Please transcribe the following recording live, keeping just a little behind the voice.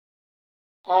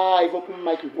I've opened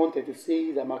mic with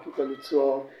 136. I'm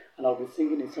akinpelu12, and I'll be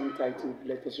singing a song titled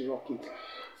Let Us Rock It. The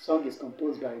song is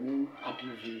composed by me, Happy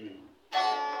V.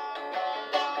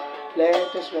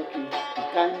 Let us rock it, the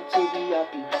time to be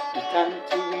happy, the time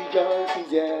to rejoice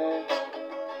is here.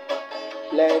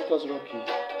 Let us rock it,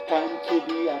 the time to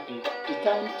be happy, the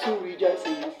time to rejoice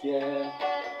is here.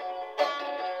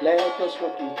 Let us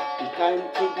rock it, the time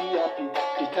to be happy,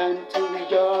 the time to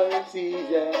rejoice is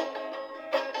here.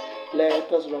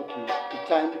 Let us rock it, the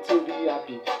time to be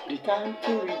happy, the time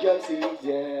to rejoice is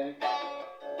here.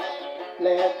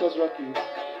 Let us rock it,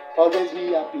 always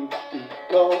be happy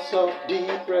because of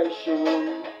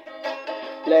depression.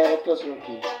 Let us rock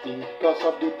it because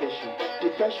of depression.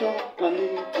 Depression can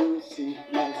lead to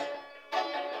sickness.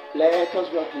 Let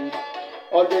us rock it,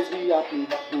 always be happy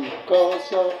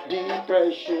because of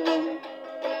depression.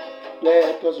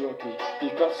 Let us rock it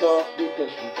because of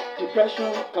depression.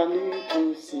 Depression can lead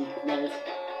to sickness.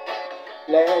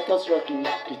 Let us rock it,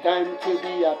 the time to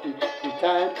be happy, the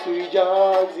time to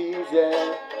rejoice is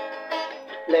here.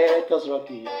 Let us rock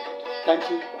it, time to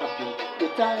be happy, the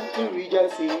time to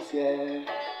rejoice is here.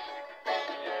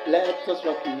 Let us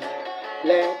rock it,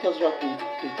 let us rock it,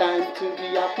 the time to be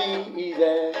happy is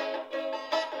here.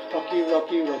 Rocky,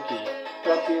 rocky, rocky,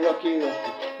 rocky, rocky,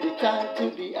 rocky, the time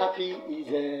to be happy is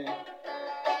here.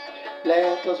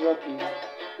 Let us rock it,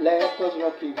 let us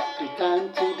rock it, the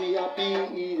time to be happy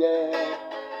is here.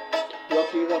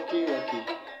 Rocky, rocky, rocky,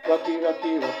 rocky,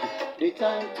 rocky, rocky, the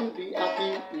time to be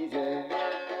happy is here.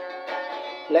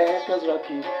 Let us rock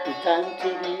it, the time to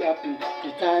be happy,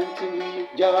 the time to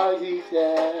rejoice is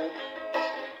here.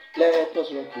 Let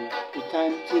us rock it, the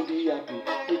time to be happy,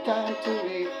 the time to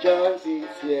rejoice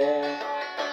is here.